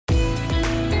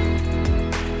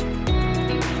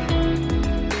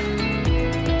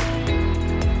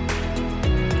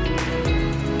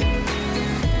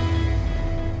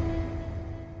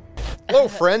Hello,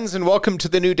 friends, and welcome to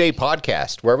the New Day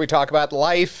podcast, where we talk about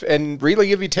life and really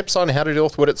give you tips on how to deal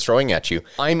with what it's throwing at you.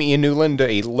 I'm Ian Newland,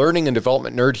 a learning and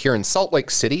development nerd here in Salt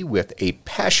Lake City with a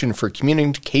passion for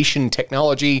communication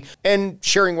technology and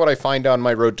sharing what I find on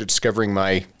my road to discovering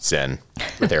my Zen,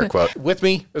 with air quote. With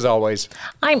me, as always,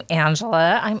 I'm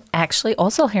Angela. I'm actually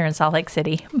also here in Salt Lake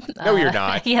City. No, you're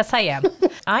not. Yes, I am.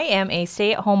 I am a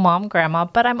stay-at-home mom, grandma,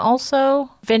 but I'm also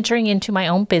venturing into my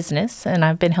own business, and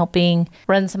I've been helping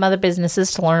run some other businesses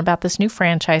to learn about this new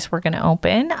franchise we're going to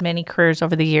open. Many careers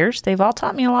over the years. They've all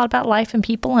taught me a lot about life and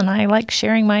people, and I like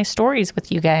sharing my stories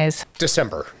with you guys.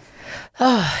 December.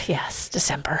 Oh, yes,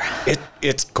 December.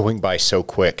 It's going by so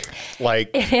quick. Like,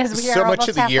 it is. We so are much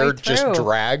of the year halfway just through.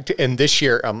 dragged. And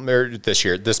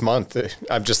this month,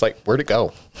 I'm just like, where'd it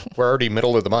go? We're already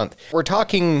middle of the month. We're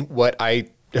talking what I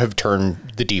have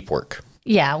termed the deep work.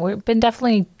 Yeah, we've been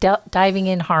definitely diving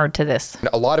in hard to this.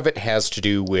 A lot of it has to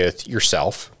do with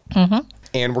yourself. Mm-hmm.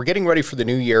 And we're getting ready for the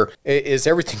new year.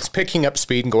 Everything's picking up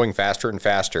speed and going faster and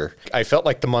faster. I felt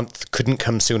like the month couldn't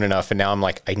come soon enough. And now I'm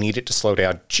like, I need it to slow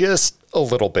down just a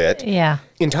little bit. Yeah.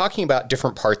 In talking about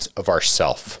different parts of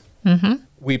ourself. Mm-hmm.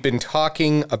 We've been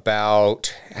talking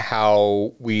about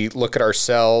how we look at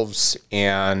ourselves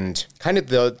and kind of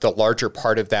the larger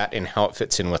part of that and how it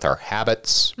fits in with our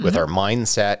habits, with our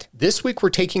mindset. This week, we're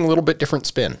taking a little bit different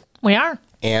spin. We are.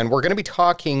 And we're going to be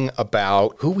talking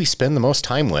about who we spend the most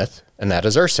time with, and that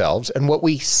is ourselves, and what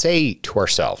we say to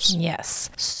ourselves. Yes.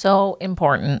 So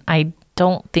important. I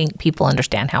don't think people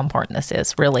understand how important this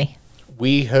is, really.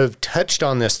 We have touched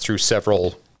on this through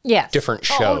several different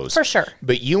shows. For sure.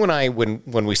 But you and I, when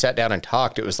we sat down and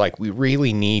talked, it was like, we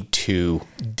really need to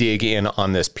dig in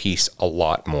on this piece a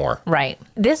lot more. Right.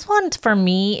 This one, for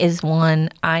me, is one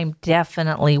I'm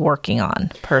definitely working on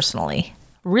personally.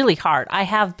 Really hard. I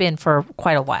have been for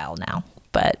quite a while now,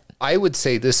 but I would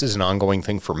say this is an ongoing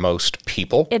thing for most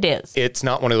people. it is. It's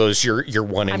not one of those you're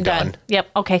one and I'm done. Yep.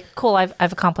 Okay, cool. I've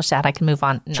accomplished that. I can move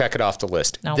on. No, Check it off the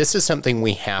list. No. This is something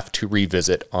we have to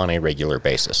revisit on a regular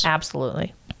basis.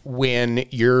 absolutely. When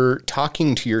you're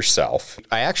talking to yourself,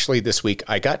 this week,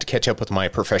 I got to catch up with my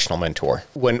professional mentor.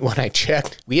 When I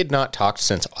checked, we had not talked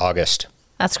since August.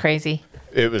 That's crazy.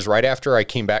 It was right after I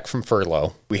came back from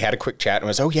furlough. We had a quick chat and it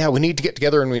was, oh yeah, we need to get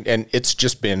together. And it's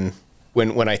just been,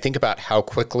 when I think about how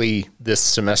quickly this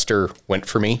semester went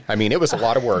for me, I mean, it was a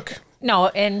lot of work. No,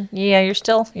 and yeah, you're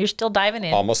still diving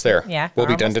in. Almost there. Yeah. We'll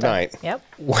be we're done almost tonight. Yep.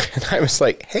 When I was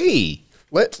like, hey,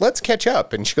 let's catch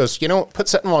up. And she goes, put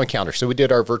something on my calendar. So we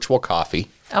did our virtual coffee.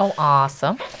 Oh,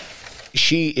 awesome.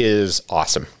 She is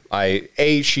awesome.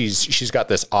 She's got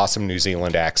this awesome New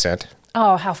Zealand accent.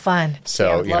 Oh, how fun.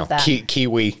 So, yeah, love that.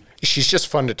 Kiwi. She's just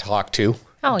fun to talk to.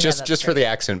 Oh, yeah, just that's for the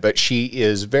accent, but she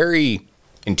is very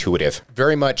intuitive.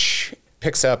 Very much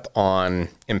picks up on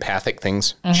empathic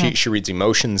things. Mm-hmm. She reads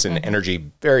emotions and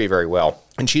energy very, very well.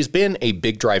 And she's been a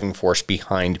big driving force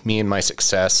behind me and my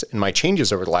success and my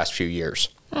changes over the last few years.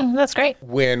 That's great.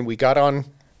 When we got on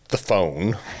the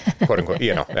phone, quote unquote,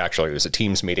 actually it was a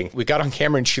Teams meeting. We got on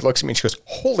camera and she looks at me and she goes,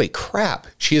 holy crap.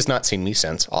 She has not seen me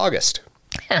since August.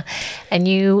 And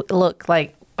you look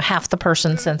like half the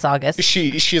person since August.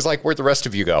 She's like, where'd the rest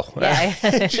of you go?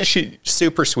 Yeah. She's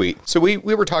super sweet. So we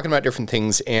were talking about different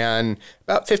things, and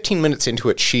about 15 minutes into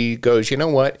it, she goes, you know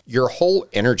what? Your whole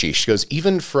energy, she goes, you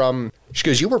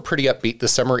were pretty upbeat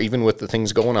this summer, even with the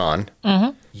things going on.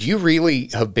 Mm-hmm. You really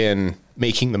have been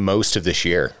making the most of this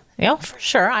year. Yeah, for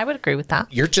sure. I would agree with that.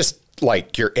 You're just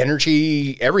like, your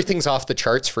energy, everything's off the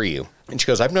charts for you. And she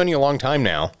goes, I've known you a long time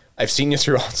now. I've seen you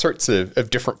through all sorts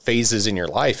of different phases in your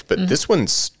life, but this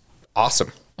one's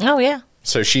awesome. Oh, yeah.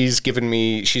 So she's going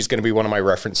to be one of my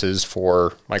references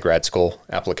for my grad school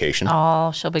application.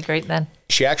 Oh, she'll be great then.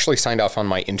 She actually signed off on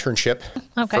my internship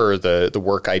Okay. for the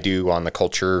work I do on the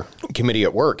culture committee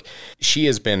at work. She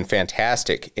has been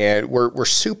fantastic. And we're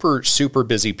super, super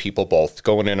busy people both,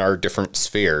 going in our different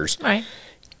spheres. Right.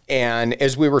 And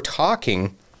as we were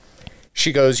talking,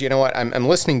 she goes, you know what, I'm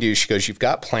listening to you. She goes, you've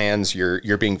got plans.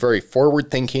 You're being very forward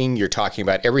thinking. You're talking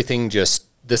about everything. Just,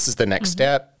 this is the next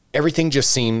step. Everything just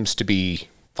seems to be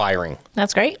firing.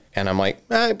 That's great. And I'm like,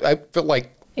 I feel like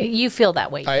You feel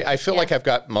that way. I feel like I've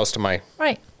got most of my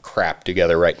Right. crap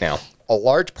together right now. A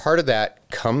large part of that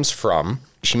comes from,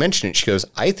 she mentioned it, she goes,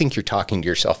 I think you're talking to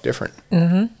yourself different.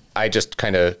 Mm-hmm. I just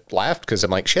kind of laughed because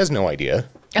I'm like, she has no idea.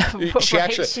 She Right?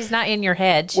 actually, She's not in your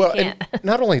head. She well, can't. and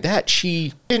not only that,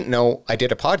 she didn't know I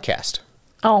did a podcast.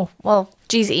 Oh, well,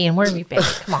 geez, Ian, where have you been?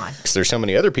 Come on. Because there's so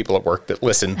many other people at work that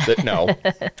listen that know.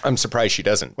 I'm surprised she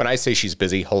doesn't. When I say she's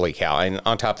busy, holy cow. And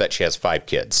on top of that, she has 5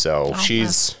 kids. So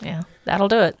she's... Yeah, that'll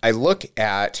do it. I look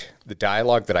at the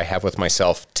dialogue that I have with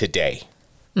myself today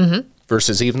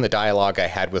versus even the dialogue I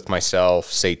had with myself,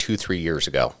 say 2-3 years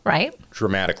ago. Right.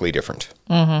 Dramatically different.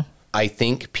 I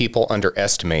think people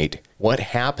underestimate what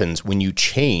happens when you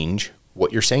change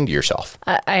what you're saying to yourself.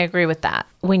 I agree with that.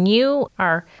 When you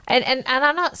are, and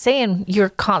I'm not saying you're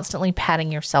constantly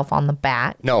patting yourself on the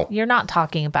back. No. You're not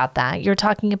talking about that. You're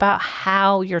talking about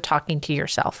how you're talking to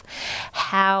yourself,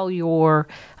 how you're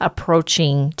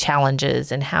approaching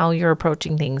challenges and how you're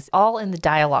approaching things, all in the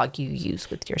dialogue you use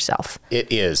with yourself.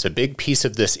 It is. A big piece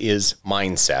of this is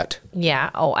mindset.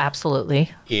 Yeah. Oh,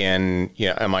 absolutely. And,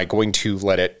 am I going to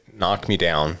let it knock me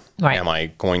down? Right. Am I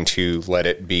going to let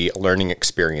it be a learning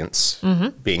experience,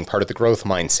 being part of the growth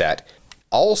mindset?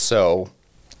 Also,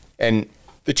 and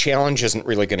the challenge isn't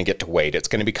really going to get to weight. It's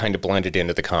going to be kind of blended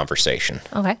into the conversation.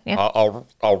 Okay. Yeah.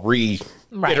 I'll reiterate.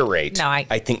 Right. No,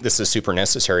 I think this is super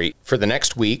necessary. For the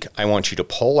next week, I want you to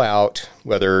pull out,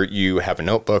 whether you have a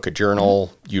notebook, a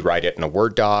journal, you write it in a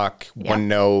Word doc,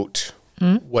 OneNote,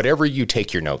 whatever you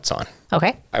take your notes on.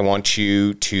 Okay. I want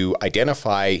you to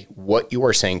identify what you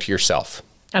are saying to yourself.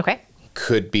 Okay.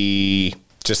 Could be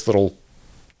just little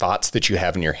thoughts that you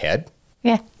have in your head.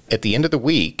 Yeah. At the end of the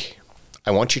week,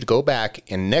 I want you to go back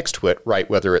and next to it write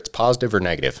whether it's positive or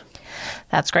negative.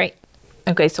 That's great.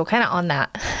 Okay, so kind of on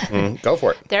that. Go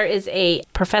for it. There is a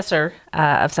professor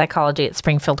of psychology at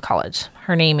Springfield College.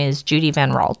 Her name is Judy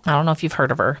Van Ralt. I don't know if you've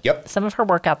heard of her. Yep. Some of her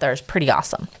work out there is pretty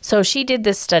awesome. So she did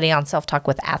this study on self-talk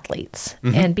with athletes.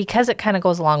 And because it kind of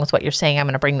goes along with what you're saying, I'm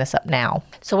going to bring this up now.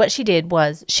 So what she did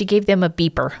was she gave them a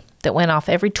beeper that went off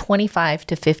every 25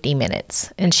 to 50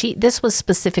 minutes. And this was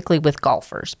specifically with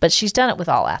golfers, but she's done it with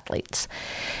all athletes.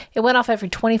 It went off every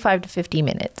 25 to 50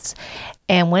 minutes.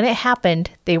 And when it happened,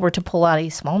 they were to pull out a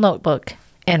small notebook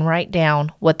and write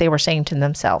down what they were saying to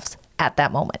themselves at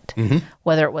that moment.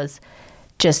 Whether it was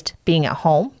just being at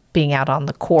home, being out on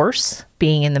the course,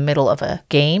 being in the middle of a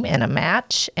game and a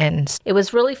match. And it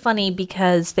was really funny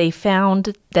because they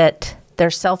found that their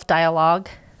self-dialogue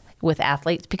with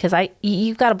athletes, because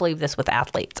you've got to believe this with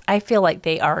athletes. I feel like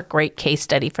they are a great case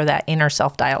study for that inner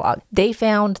self-dialogue. They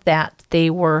found that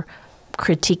they were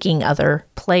critiquing other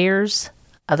players,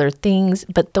 other things,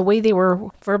 but the way they were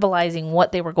verbalizing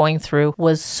what they were going through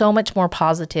was so much more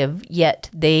positive, yet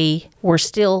they were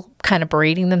still kind of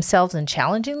berating themselves and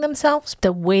challenging themselves.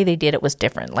 The way they did it was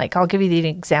different. Like, I'll give you the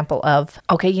example of,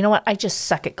 okay, you know what? I just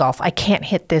suck at golf. I can't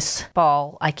hit this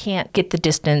ball. I can't get the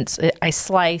distance. I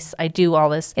slice. I do all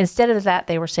this. Instead of that,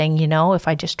 they were saying, if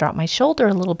I just drop my shoulder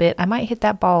a little bit, I might hit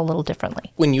that ball a little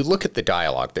differently. When you look at the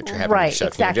dialogue that you're having with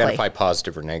yourself, exactly. You identify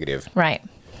positive or negative. Right.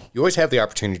 You always have the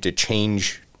opportunity to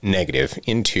change negative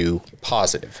into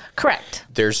positive. Correct.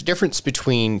 There's a difference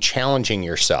between challenging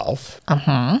yourself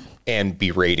and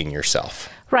berating yourself.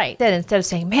 Right. That instead of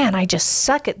saying, man, I just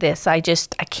suck at this, I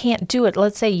can't do it.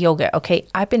 Let's say yoga. Okay,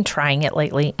 I've been trying it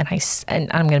lately,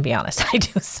 and I'm going to be honest, I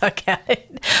do suck at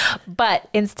it. But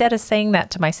instead of saying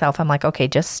that to myself, I'm like, okay,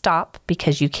 just stop,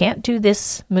 because you can't do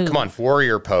this move. Come on,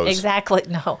 warrior pose. Exactly.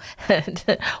 No.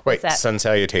 Wait, sun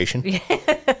salutation?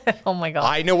 Oh my God.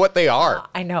 I know what they are.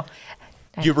 I know.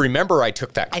 You remember I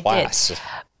took that class. I did.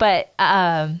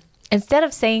 But instead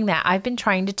of saying that, I've been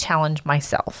trying to challenge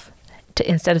myself.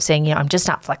 Instead of saying, I'm just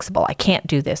not flexible. I can't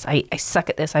do this. I suck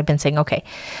at this. I've been saying, okay,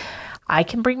 I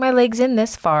can bring my legs in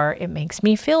this far. It makes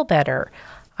me feel better.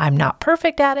 I'm not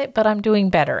perfect at it, but I'm doing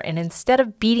better. And instead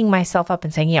of beating myself up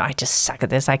and saying, I just suck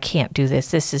at this. I can't do this.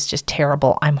 This is just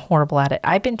terrible. I'm horrible at it.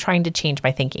 I've been trying to change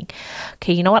my thinking.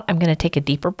 Okay, you know what? I'm going to take a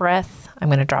deeper breath. I'm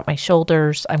going to drop my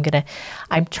shoulders.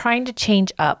 I'm trying to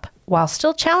change up while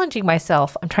still challenging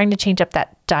myself. I'm trying to change up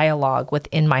that dialogue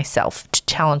within myself to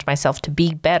challenge myself to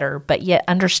be better, but yet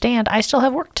understand I still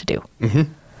have work to do.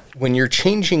 When you're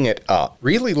changing it up,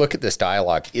 really look at this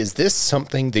dialogue. Is this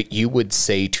something that you would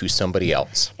say to somebody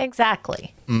else?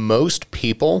 Exactly. Most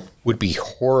people would be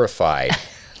horrified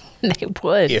They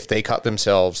would. if they caught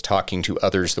themselves talking to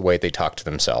others the way they talk to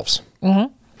themselves.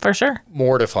 For sure.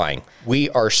 Mortifying. We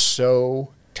are so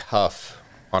tough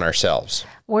on ourselves.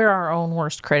 We're our own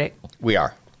worst critic. We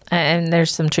are. And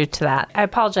there's some truth to that. I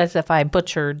apologize if I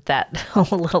butchered that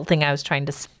little thing I was trying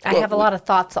to... I have a lot of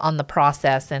thoughts on the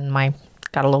process, and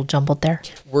got a little jumbled there.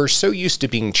 We're so used to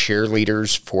being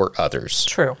cheerleaders for others.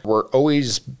 True. We're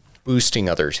always boosting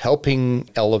others, helping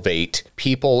elevate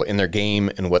people in their game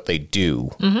and what they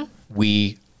do.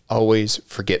 We always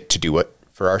forget to do it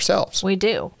for ourselves. We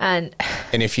do. And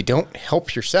if you don't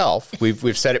help yourself,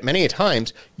 we've said it many a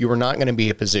times, you are not going to be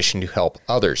in a position to help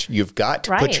others. You've got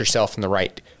to put yourself in the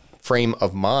right frame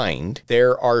of mind.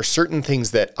 There are certain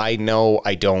things that I know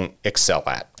I don't excel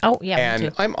at. Oh, yeah, and me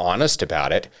too. I'm honest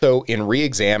about it. So in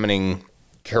re-examining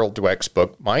Carol Dweck's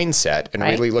book, Mindset, and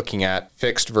really looking at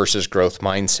fixed versus growth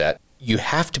mindset, you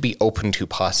have to be open to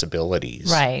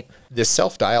possibilities. Right. This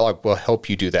self-dialogue will help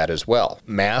you do that as well.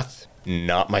 Math,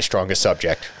 not my strongest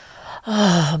subject.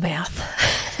 Oh, math.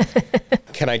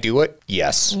 Can I do it?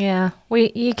 Yes. Yeah,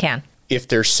 you can. If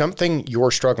there's something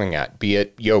you're struggling at, be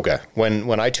it yoga.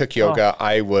 When I took yoga,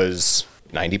 I was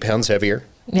 90 pounds heavier.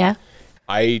 Yeah.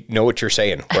 I know what you're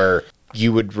saying, where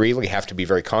you would really have to be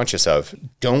very conscious of,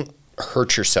 don't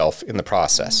hurt yourself in the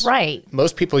process. Right.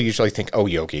 Most people usually think, oh,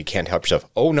 yoga, you can't help yourself.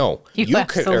 Oh, no. You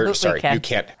absolutely can. You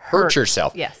can't hurt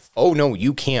yourself. Yes. Oh, no,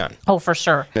 you can. Oh, for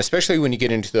sure. Especially when you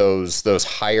get into those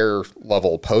higher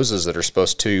level poses that are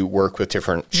supposed to work with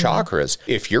different chakras.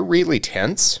 If you're really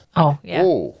tense, Oh, yeah.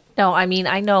 oh, No, I mean,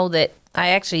 I know that I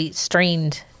actually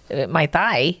strained my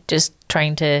thigh just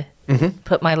trying to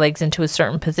put my legs into a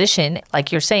certain position.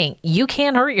 Like you're saying, you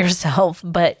can hurt yourself,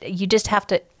 but you just have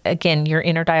to, again, your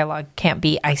inner dialogue can't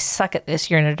be, I suck at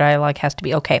this. Your inner dialogue has to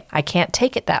be, okay, I can't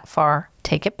take it that far.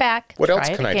 Take it back. What else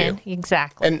try it can I again. do?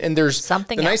 Exactly. And there's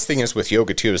Something the nice else. thing is with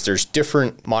yoga too is there's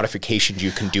different modifications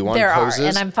you can do on There poses. are,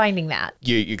 and I'm finding that.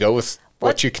 You go with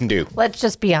what you can do. Let's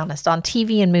just be honest. On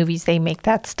TV and movies, they make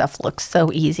that stuff look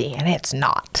so easy, and it's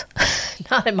not.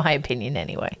 Not in my opinion,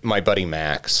 anyway. My buddy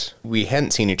Max, we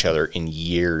hadn't seen each other in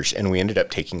years, and we ended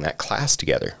up taking that class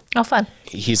together. Oh, fun.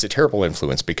 He's a terrible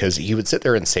influence because he would sit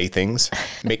there and say things,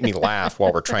 make me laugh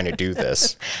while we're trying to do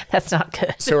this. That's not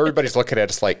good. So everybody's looking at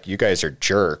us like, you guys are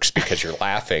jerks because you're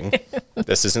laughing.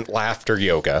 This isn't laughter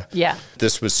yoga. Yeah.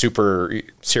 This was super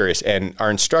serious. And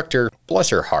our instructor, bless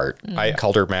her heart, I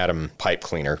called her Madam Pipe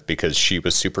Cleaner because she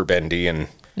was super bendy. And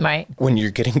Right. when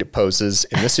you're getting to poses,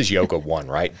 and this is yoga 1,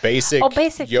 right? Basic,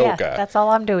 Basic yoga. Yeah, that's all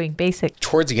I'm doing. Basic.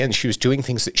 Towards the end, she was doing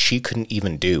things that she couldn't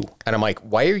even do. And I'm like,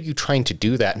 why are you trying to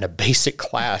do that in a basic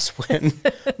class when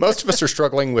most of us are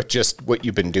struggling with just what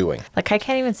you've been doing? Like I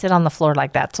can't even sit on the floor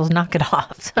like that, so knock it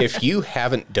off. If you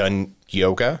haven't done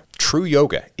yoga, true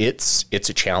yoga, it's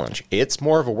a challenge. It's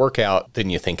more of a workout than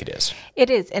you think it is. It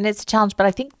is, and it's a challenge, but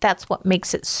I think that's what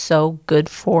makes it so good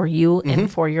for you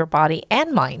and for your body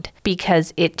and mind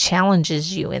because it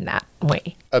challenges you in that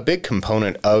way. A big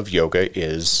component of yoga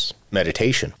is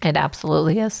meditation. It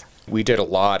absolutely is. We did a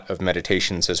lot of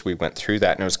meditations as we went through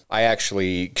that. And it was,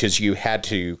 because you had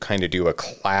to kind of do a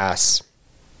class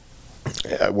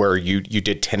where you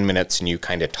did 10 minutes and you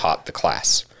kind of taught the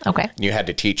class. Okay. You had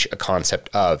to teach a concept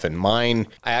of. And mine,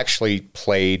 I actually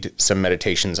played some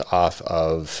meditations off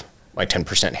of my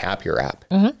 10% Happier app.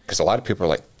 Because a lot of people are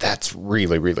like, that's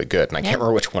really, really good. And I can't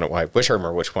remember which one I wish I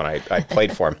remember which one I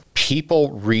played for them. People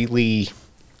really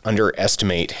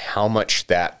underestimate how much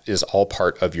that is all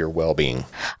part of your well-being.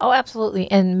 Oh, absolutely.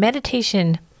 And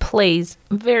meditation plays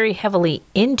very heavily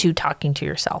into talking to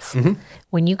yourself.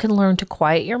 When you can learn to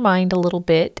quiet your mind a little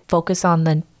bit, focus on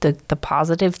the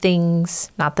positive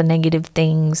things, not the negative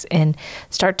things, and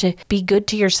start to be good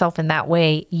to yourself in that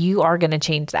way, you are going to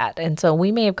change that. And so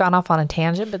we may have gone off on a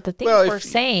tangent, but the things we're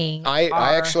saying I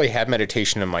actually had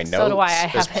meditation in my notes so do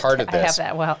I as part of this. I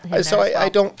have that So I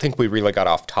don't think we really got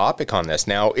off topic on this.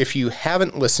 Now, if you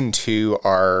haven't listened to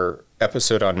our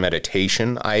episode on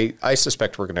meditation, I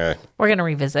suspect we're going to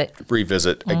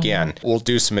revisit again. We'll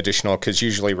do some additional, because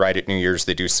usually right at New Year's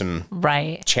they do some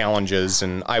challenges,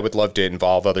 and I would love to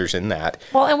involve others in that.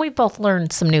 Well, and we both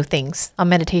learned some new things on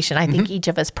meditation. I think each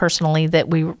of us personally that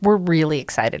we're really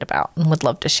excited about and would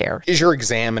love to share. As you're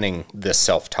examining this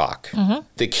self-talk,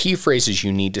 the key phrases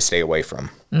you need to stay away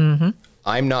from.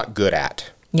 I'm not good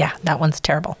at. Yeah, that one's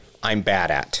terrible. I'm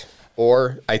bad at.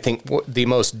 Or I think the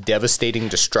most devastating,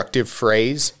 destructive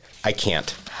phrase, I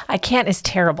can't. I can't is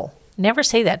terrible. Never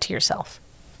say that to yourself.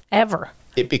 Ever.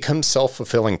 It becomes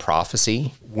self-fulfilling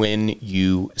prophecy when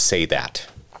you say that.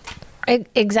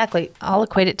 Exactly. I'll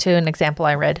equate it to an example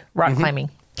I read, rock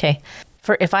climbing. Okay.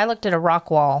 If I looked at a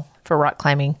rock wall for rock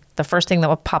climbing, the first thing that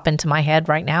would pop into my head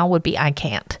right now would be, I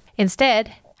can't.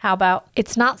 Instead, how about,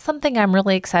 it's not something I'm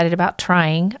really excited about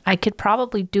trying. I could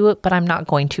probably do it, but I'm not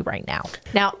going to right now.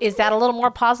 Now, is that a little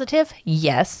more positive?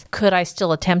 Yes. Could I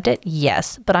still attempt it?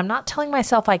 Yes. But I'm not telling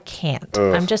myself I can't.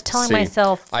 I'm just telling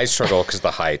myself. I struggle because of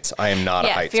the heights. I am not a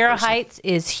heights fear person. of heights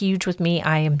is huge with me.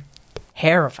 I am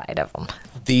terrified of them.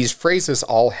 These phrases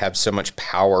all have so much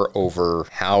power over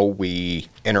how we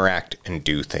interact and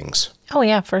do things. Oh,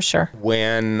 yeah, for sure.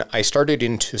 When I started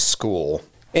into school,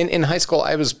 in high school,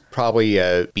 I was probably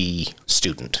a B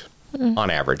student on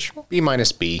average. B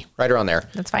minus B, right around there.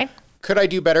 That's fine. Could I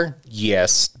do better?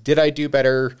 Yes. Did I do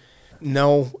better?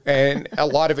 No. And a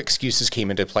lot of excuses came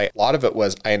into play. A lot of it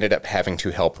was I ended up having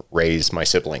to help raise my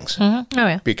siblings. Oh,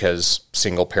 yeah. Because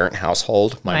single parent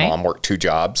household, my mom worked 2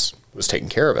 jobs, was taking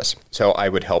care of us. So I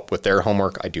would help with their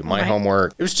homework. I do my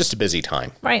homework. It was just a busy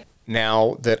time. Right.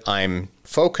 Now that I'm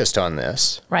focused on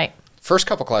this. Right. First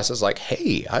couple classes, like,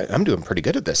 hey, I'm doing pretty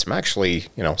good at this. I'm actually,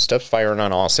 stuff's firing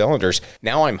on all cylinders.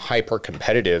 Now I'm hyper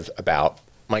competitive about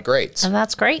my grades. And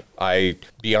that's great.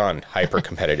 Beyond hyper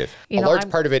competitive. A You know, large I'm-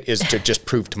 part of it is to just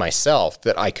prove to myself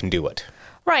that I can do it.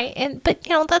 Right. But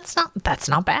that's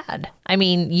not bad. I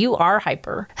mean, you are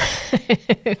hyper.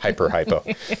 Hypo.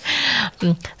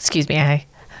 Excuse me.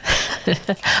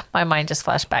 My mind just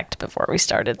flashed back to before we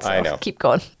started. So I know. Keep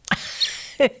going.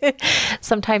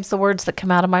 Sometimes the words that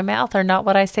come out of my mouth are not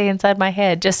what I say inside my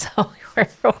head, just so we're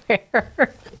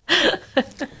aware.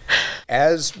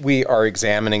 As we are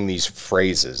examining these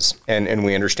phrases and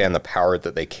we understand the power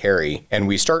that they carry, and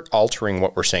we start altering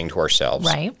what we're saying to ourselves,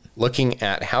 Right. looking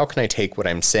at how can I take what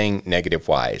I'm saying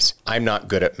negative-wise? I'm not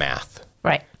good at math.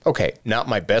 Right. Okay, not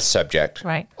my best subject.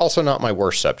 Right. Also not my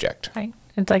worst subject. Right.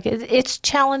 It's like it's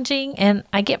challenging, and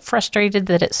I get frustrated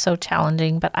that it's so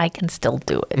challenging, but I can still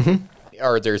do it. Mm-hmm.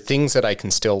 Are there things that I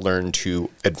can still learn to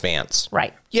advance?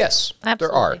 Right. Yes, there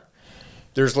Absolutely. are.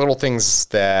 There's little things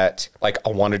that, like, I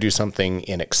want to do something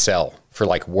in Excel for,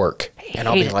 like, work. And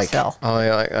I'll be hate like, Excel. oh,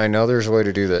 I know there's a way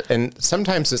to do that. And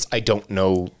sometimes I don't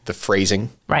know the phrasing.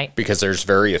 Right. Because there's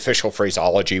very official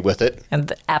phraseology with it.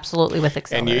 And absolutely with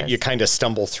Excel. And there you is. kind of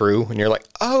stumble through and you're like,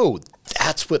 oh,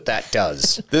 that's what that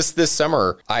does. This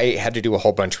summer, I had to do a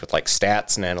whole bunch with, like,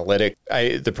 stats and analytics.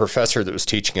 The professor that was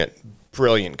teaching it,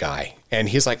 brilliant guy. And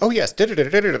he's like, oh, yes.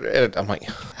 I'm like,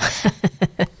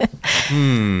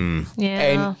 Yeah.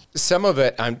 And some of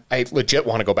it, I legit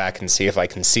want to go back and see if I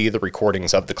can see the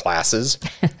recordings of the classes,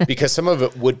 because some of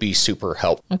it would be super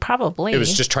helpful. Probably. It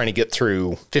was just trying to get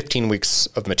through 15 weeks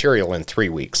of material in 3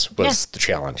 weeks was the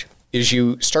challenge. Is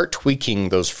you start tweaking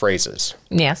those phrases.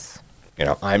 Yes.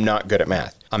 I'm not good at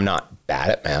math. I'm not bad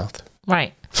at math.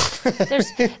 Right. There's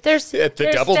At the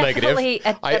there's double negative, definitely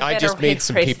a I better just way made to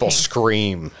some phrase people things.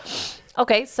 scream.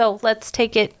 Okay, so let's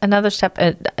take it another step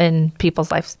in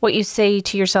people's lives. What you say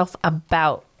to yourself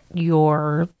about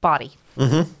your body.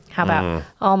 Mm-hmm. How about,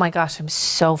 oh my gosh, I'm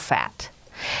so fat.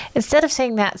 Instead of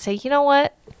saying that, say, you know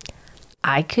what?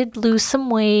 I could lose some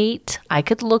weight. I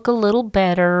could look a little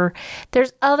better.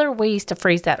 There's other ways to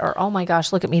phrase that. Or, oh my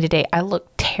gosh, look at me today. I look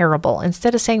terrible.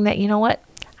 Instead of saying that, you know what?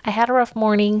 I had a rough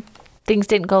morning. Things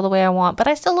didn't go the way I want, but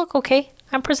I still look okay.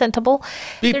 I'm presentable.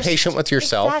 Be patient with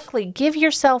yourself. Exactly. Give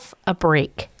yourself a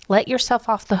break. Let yourself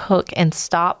off the hook and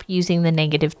stop using the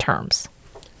negative terms.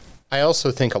 I also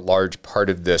think a large part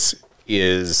of this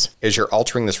is, as you're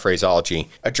altering this phraseology,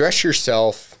 address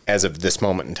yourself as of this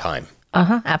moment in time.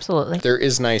 Absolutely. There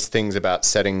is nice things about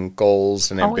setting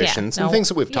goals and ambitions and things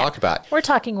that we've talked about. We're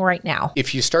talking right now.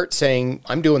 If you start saying,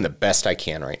 I'm doing the best I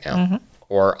can right now,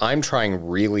 or I'm trying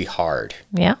really hard,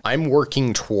 Yeah. I'm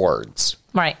working towards,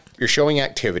 Right. you're showing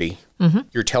activity,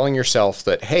 you're telling yourself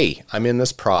that, hey, I'm in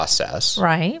this process.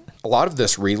 Right. A lot of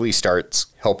this really starts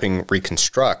helping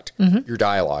reconstruct your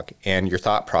dialogue and your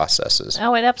thought processes.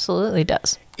 Oh, it absolutely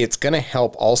does. It's going to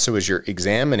help also as you're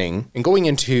examining and going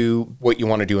into what you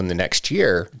want to do in the next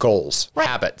year, goals,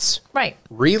 habits. Right.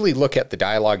 Really look at the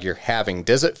dialogue you're having.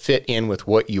 Does it fit in with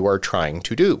what you are trying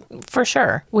to do? For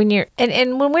sure. When you're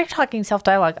and when we're talking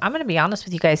self-dialogue, I'm going to be honest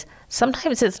with you guys.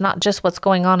 Sometimes it's not just what's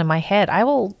going on in my head. I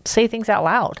will say things out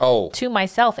loud to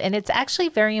myself, and it's actually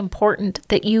very important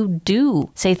that you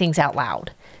do say things out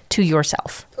loud to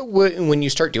yourself. When you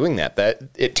start doing that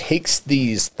it takes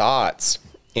these thoughts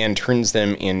and turns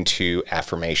them into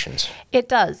affirmations. It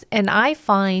does. And I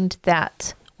find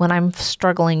that when I'm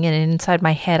struggling and inside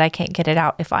my head, I can't get it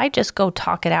out. If I just go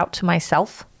talk it out to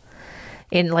myself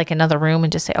in like another room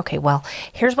and just say, okay, well,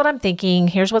 here's what I'm thinking,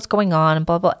 here's what's going on, and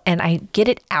blah, blah, and I get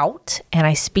it out and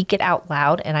I speak it out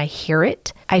loud and I hear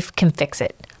it, I can fix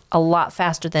it a lot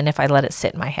faster than if I let it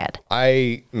sit in my head.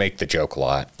 I make the joke a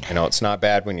lot. It's not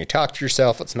bad when you talk to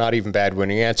yourself. It's not even bad when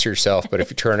you answer yourself. But if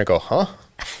you turn and go, huh?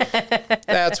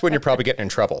 That's when you're probably getting in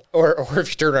trouble. Or if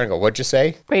you turn around and go, what'd you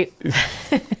say? Wait.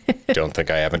 Don't think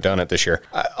I haven't done it this year.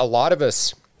 A lot of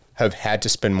us have had to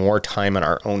spend more time in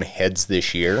our own heads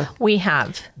this year We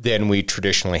have. than we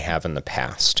traditionally have in the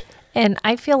past. And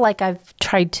I feel like I've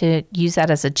tried to use that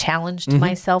as a challenge to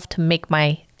myself to make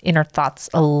my inner thoughts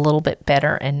a little bit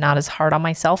better and not as hard on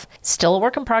myself. Still a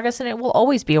work in progress, and it will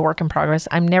always be a work in progress.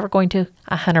 I'm never going to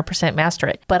 100% master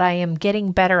it, but I am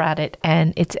getting better at it.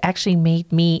 And it's actually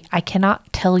made me, I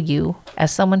cannot tell you,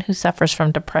 as someone who suffers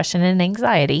from depression and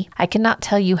anxiety, I cannot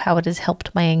tell you how it has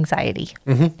helped my anxiety.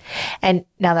 And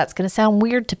now that's going to sound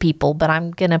weird to people, but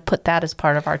I'm going to put that as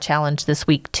part of our challenge this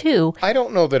week too. I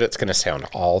don't know that it's going to sound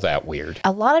all that weird.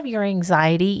 A lot of your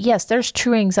anxiety, yes, there's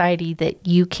true anxiety that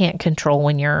you can't control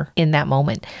when you're in that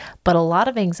moment. But a lot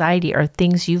of anxiety are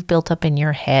things you've built up in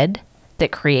your head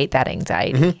that create that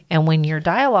anxiety. And when your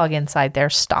dialogue inside there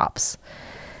stops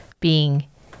being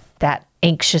that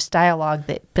anxious dialogue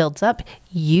that builds up,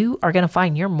 you are going to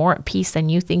find you're more at peace than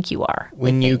you think you are.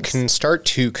 When you can start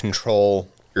to control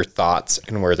your thoughts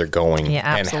and where they're going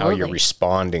and how you're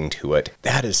responding to it,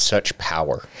 that is such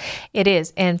power. It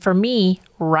is. And for me,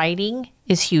 writing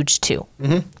is huge too.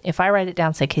 If I write it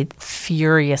down, say, I could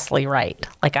furiously write,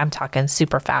 like I'm talking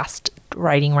super fast,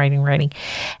 writing. And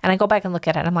I go back and look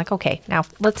at it and I'm like, okay, now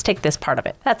let's take this part of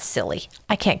it. That's silly.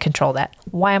 I can't control that.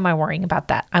 Why am I worrying about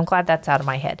that? I'm glad that's out of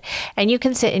my head. And you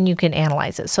can sit and you can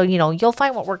analyze it. So, you'll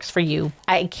find what works for you.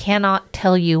 I cannot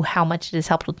tell you how much it has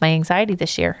helped with my anxiety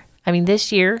this year. I mean,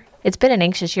 this year, it's been an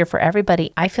anxious year for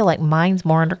everybody. I feel like mine's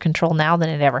more under control now than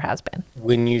it ever has been.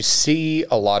 When you see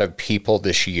a lot of people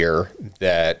this year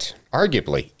that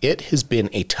arguably it has been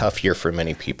a tough year for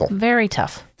many people. Very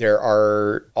tough. There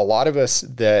are a lot of us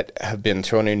that have been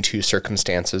thrown into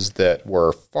circumstances that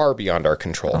were far beyond our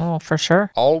control. Oh, for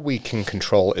sure. All we can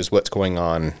control is what's going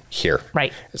on here.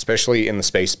 Right. Especially in the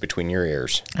space between your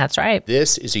ears. That's right.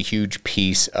 This is a huge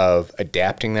piece of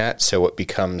adapting that so it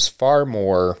becomes far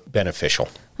more beneficial.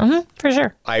 For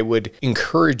sure. I would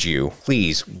encourage you,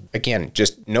 please, again,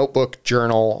 just notebook,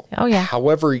 journal,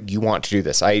 however you want to do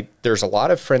this. There's a lot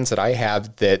of friends that I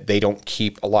have that they don't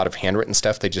keep a lot of handwritten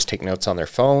stuff. They just take notes on their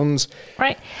phones.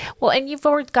 Right. Well, and you've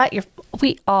always got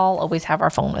we all always have our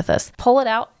phone with us. Pull it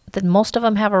out. Then most of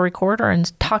them have a recorder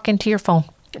and talk into your phone.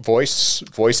 Voice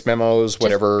memos,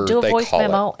 whatever do a they voice call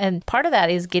memo, it. and part of that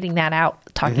is getting that out,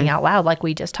 talking out loud like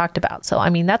we just talked about. So, I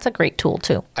mean, that's a great tool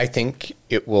too. I think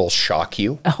it will shock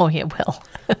you. Oh, it will.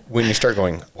 When you start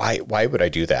going, why would I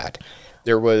do that?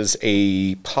 There was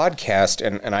a podcast,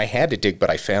 and I had to dig, but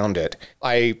I found it.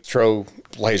 I throw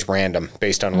plays random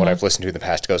based on what I've listened to in the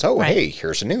past. It goes, hey,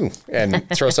 here's a new, and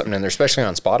throw something in there, especially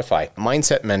on Spotify.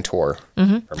 Mindset Mentor,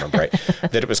 if I remember right,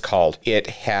 that it was called. It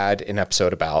had an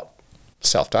episode about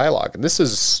self-dialogue. And this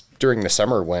is during the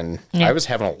summer when I was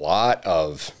having a lot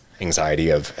of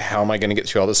anxiety of how am I going to get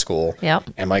through all this school?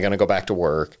 Am I going to go back to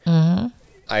work?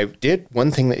 I did one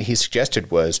thing that he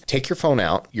suggested was take your phone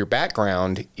out, your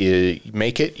background,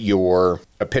 make it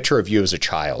a picture of you as a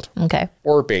child. Okay.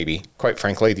 Or a baby. Quite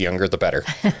frankly, the younger, the better.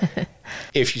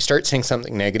 If you start saying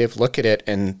something negative, look at it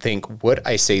and think, would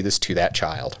I say this to that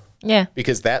child? Yeah.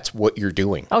 Because that's what you're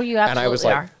doing. Oh, you absolutely And I was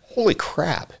like, holy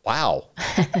crap. Wow.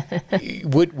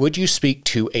 Would you speak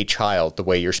to a child the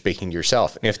way you're speaking to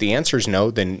yourself? And if the answer is no,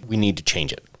 then we need to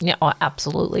change it. Yeah,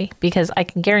 absolutely. Because I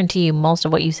can guarantee you most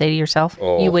of what you say to yourself,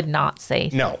 you would not say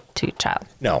to a child.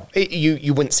 No.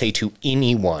 You wouldn't say to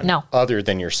anyone other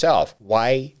than yourself.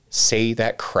 Why say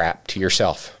that crap to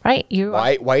yourself? Right.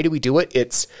 Why do we do it?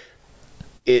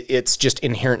 It's just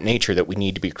inherent nature that we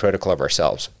need to be critical of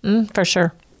ourselves. For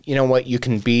sure. You know what? You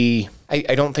can be,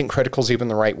 I don't think critical is even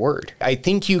the right word. I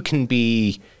think you can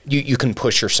be, you can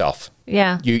push yourself.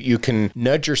 Yeah. You can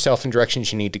nudge yourself in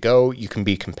directions you need to go. You can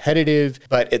be competitive.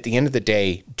 But at the end of the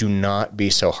day, do not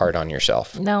be so hard on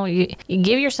yourself. No, you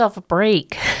give yourself a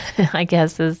break, I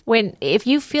guess, if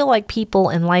you feel like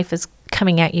people in life is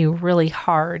coming at you really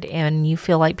hard and you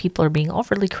feel like people are being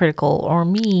overly critical or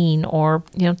mean or,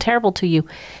 terrible to you,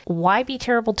 why be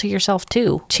terrible to yourself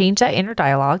too? Change that inner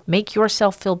dialogue. Make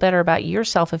yourself feel better about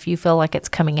yourself if you feel like it's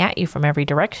coming at you from every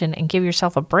direction, and give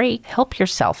yourself a break. Help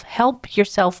yourself. Help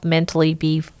yourself mentally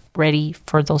be ready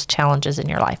for those challenges in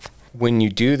your life. When you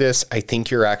do this, I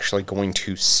think you're actually going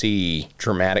to see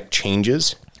dramatic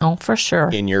changes. Oh, for sure.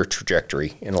 In your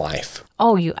trajectory in life.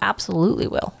 Oh, you absolutely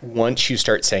will. Once you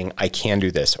start saying, I can do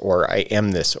this, or I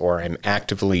am this, or I'm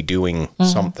actively doing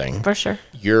something. For sure.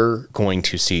 You're going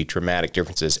to see dramatic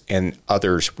differences, and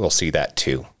others will see that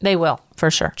too. They will,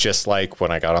 for sure. Just like when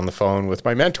I got on the phone with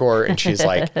my mentor, and she's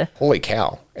like, holy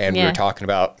cow. And we were talking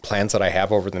about plans that I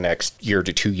have over the next year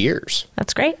to 2 years.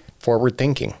 That's great. Forward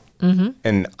thinking.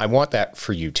 And I want that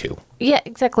for you too. Yeah,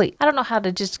 exactly. I don't know how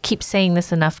to just keep saying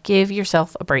this enough. Give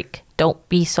yourself a break. Don't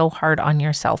be so hard on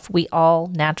yourself. We all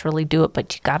naturally do it,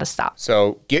 but you got to stop.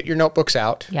 So get your notebooks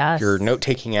out, yes. Your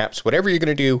note-taking apps, whatever you're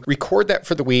going to do, record that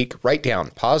for the week, write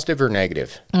down positive or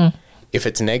negative. If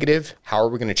it's negative, how are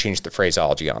we going to change the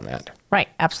phraseology on that? Right,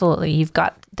 absolutely.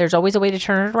 There's always a way to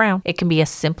turn it around. It can be a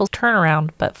simple turnaround,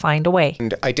 but find a way.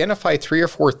 And identify 3 or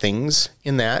 4 things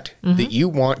in that you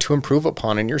want to improve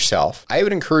upon in yourself. I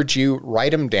would encourage you,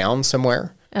 write them down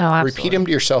somewhere. Oh, absolutely. Repeat them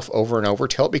to yourself over and over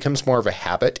till it becomes more of a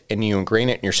habit and you ingrain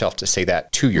it in yourself to say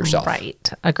that to yourself. Right.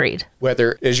 Agreed.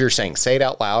 Whether, as you're saying, say it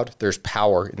out loud, there's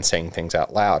power in saying things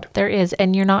out loud. There is,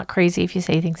 and you're not crazy if you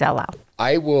say things out loud.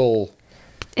 I will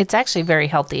It's actually very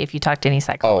healthy if you talk to any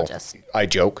psychologist. I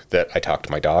joke that I talk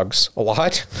to my dogs a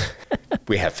lot.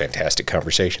 We have fantastic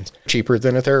conversations. Cheaper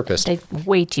than a therapist. They're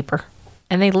way cheaper.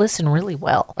 And they listen really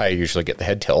well. I usually get the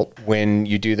head tilt. When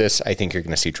you do this, I think you're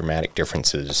going to see dramatic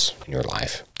differences in your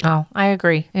life. Oh, I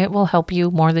agree. It will help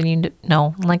you more than you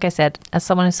know. Like I said, as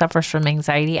someone who suffers from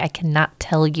anxiety, I cannot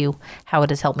tell you how it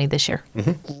has helped me this year.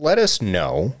 Let us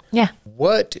know. Yeah.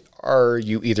 What are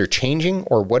you either changing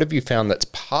or what have you found that's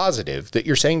positive that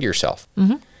you're saying to yourself?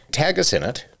 Tag us in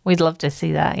it. We'd love to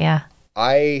see that. Yeah.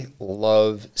 I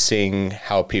love seeing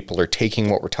how people are taking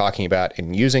what we're talking about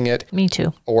and using it. Me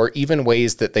too. Or even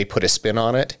ways that they put a spin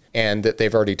on it and that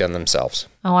they've already done themselves.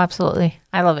 Oh, absolutely.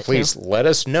 I love it Please too. let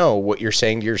us know what you're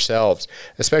saying to yourselves,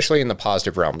 especially in the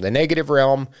positive realm. The negative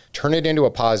realm, turn it into a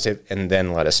positive and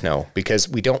then let us know, because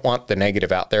we don't want the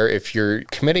negative out there. If you're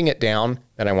committing it down,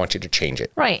 then I want you to change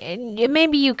it. Right. And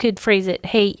maybe you could phrase it,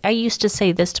 hey, I used to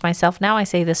say this to myself. Now I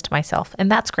say this to myself.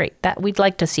 And that's great. That we'd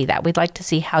like to see that. We'd like to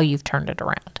see how you've turned it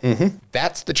around.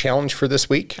 That's the challenge for this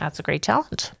week. That's a great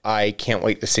challenge. I can't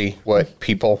wait to see what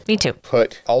people Me too.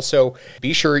 put. Also,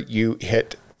 be sure you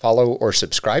hit follow or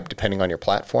subscribe, depending on your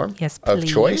platform Yes, of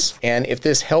please. choice. And if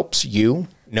this helps you,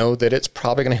 know that it's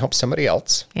probably going to help somebody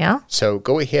else. Yeah. So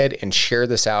go ahead and share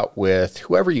this out with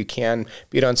whoever you can,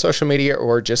 be it on social media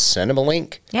or just send them a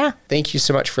link. Yeah. Thank you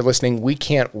so much for listening. We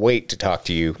can't wait to talk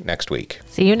to you next week.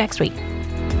 See you next week.